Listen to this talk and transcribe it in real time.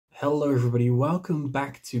Hello everybody, welcome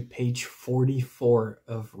back to page 44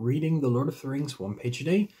 of reading The Lord of the Rings one page a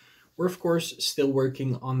day. We're of course still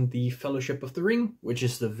working on the Fellowship of the Ring, which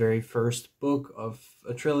is the very first book of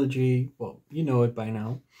a trilogy. Well, you know it by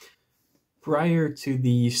now. Prior to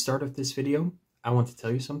the start of this video, I want to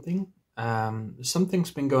tell you something.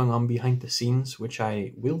 Something's been going on behind the scenes, which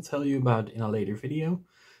I will tell you about in a later video.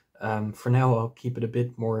 For now, I'll keep it a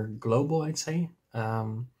bit more global, I'd say.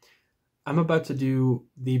 I'm about to do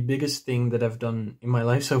the biggest thing that I've done in my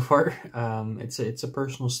life so far. It's a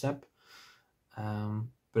personal step,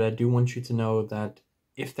 but I do want you to know that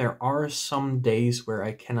if there are some days where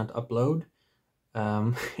I cannot upload,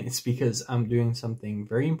 it's because I'm doing something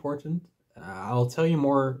very important. I'll tell you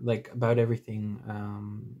more about everything,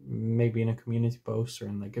 maybe in a community post or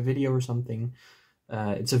in a video or something.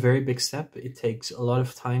 It's a very big step. It takes a lot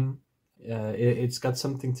of time. It's got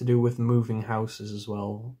something to do with moving houses as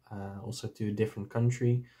well, also to a different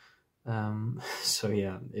country. So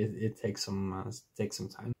yeah, it takes some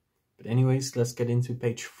time. But anyways, let's get into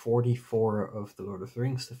page 44 of The Lord of the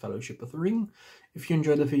Rings, The Fellowship of the Ring. If you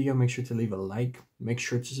enjoyed the video, make sure to leave a like, make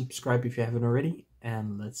sure to subscribe if you haven't already,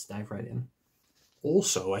 and let's dive right in.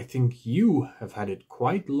 Also, I think you have had it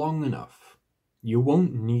quite long enough. You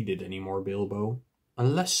won't need it anymore, Bilbo,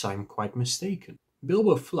 unless I'm quite mistaken.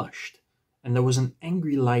 Bilbo flushed, and there was an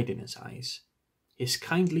angry light in his eyes. His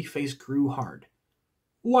kindly face grew hard.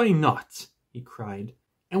 "Why not?" he cried.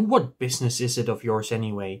 "And what business is it of yours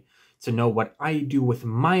anyway, to know what I do with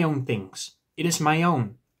my own things? It is my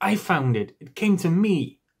own. I found it. It came to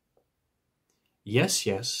me." Yes,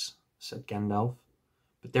 said Gandalf,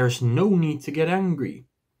 "but there is no need to get angry."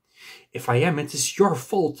 "If I am, it is your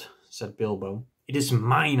fault," said Bilbo. "It is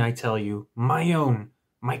mine, I tell you. My own.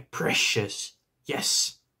 My precious.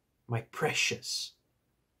 Yes, my precious."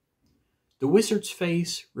 The wizard's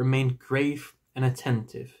face remained grave and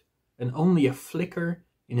attentive, and only a flicker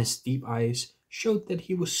in his deep eyes showed that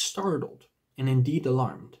he was startled and indeed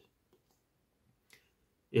alarmed.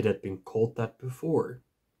 "It had been called that before,"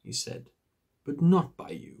 he said, "but not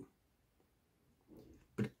by you."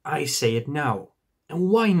 "But I say it now, and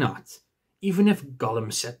why not? Even if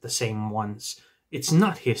Gollum said the same once, it's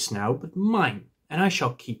not his now, but mine, and I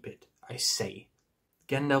shall keep it, I say."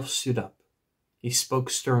 Gandalf stood up. He spoke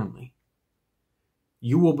sternly.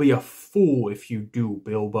 "You will be a fool if you do,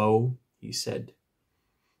 Bilbo," he said.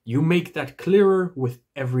 "You make that clearer with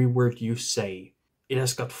every word you say. It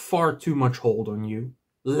has got far too much hold on you.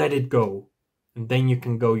 Let it go, and then you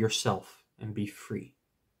can go yourself and be free."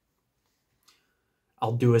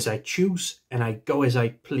 "I'll do as I choose, and I go as I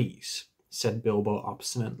please," said Bilbo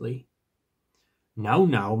obstinately. Now,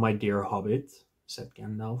 my dear hobbit," said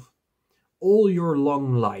Gandalf. "All your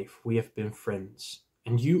long life we have been friends,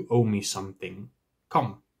 and you owe me something.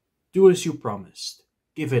 Come, do as you promised.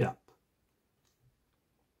 Give it up."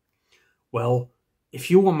 "Well, if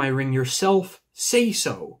you want my ring yourself, say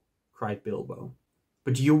so," cried Bilbo.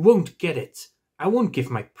 "But you won't get it. I won't give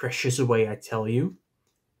my precious away, I tell you."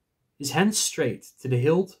 His hand strayed to the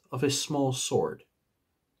hilt of his small sword.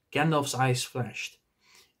 Gandalf's eyes flashed.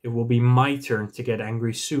 "It will be my turn to get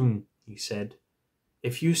angry soon," he said.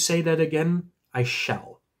 "If you say that again, I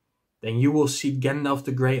shall. Then you will see Gandalf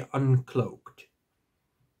the Grey uncloaked."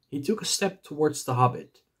 He took a step towards the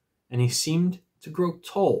hobbit, and he seemed to grow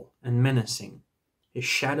tall and menacing. His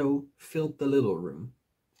shadow filled the little room.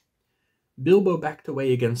 Bilbo backed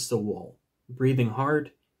away against the wall, breathing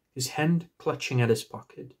hard, his hand clutching at his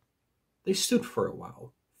pocket. They stood for a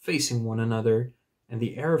while, facing one another, and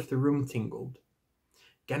the air of the room tingled.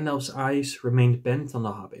 Gandalf's eyes remained bent on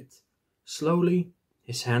the hobbit. Slowly,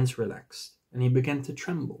 his hands relaxed, and he began to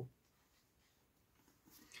tremble.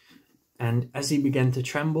 And as he began to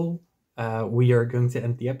tremble, we are going to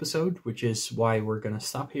end the episode, which is why we're going to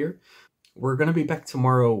stop here. We're going to be back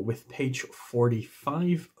tomorrow with page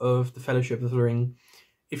 45 of The Fellowship of the Ring.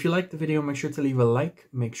 If you liked the video, make sure to leave a like,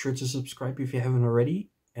 make sure to subscribe if you haven't already,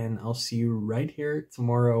 and I'll see you right here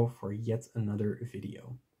tomorrow for yet another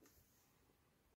video.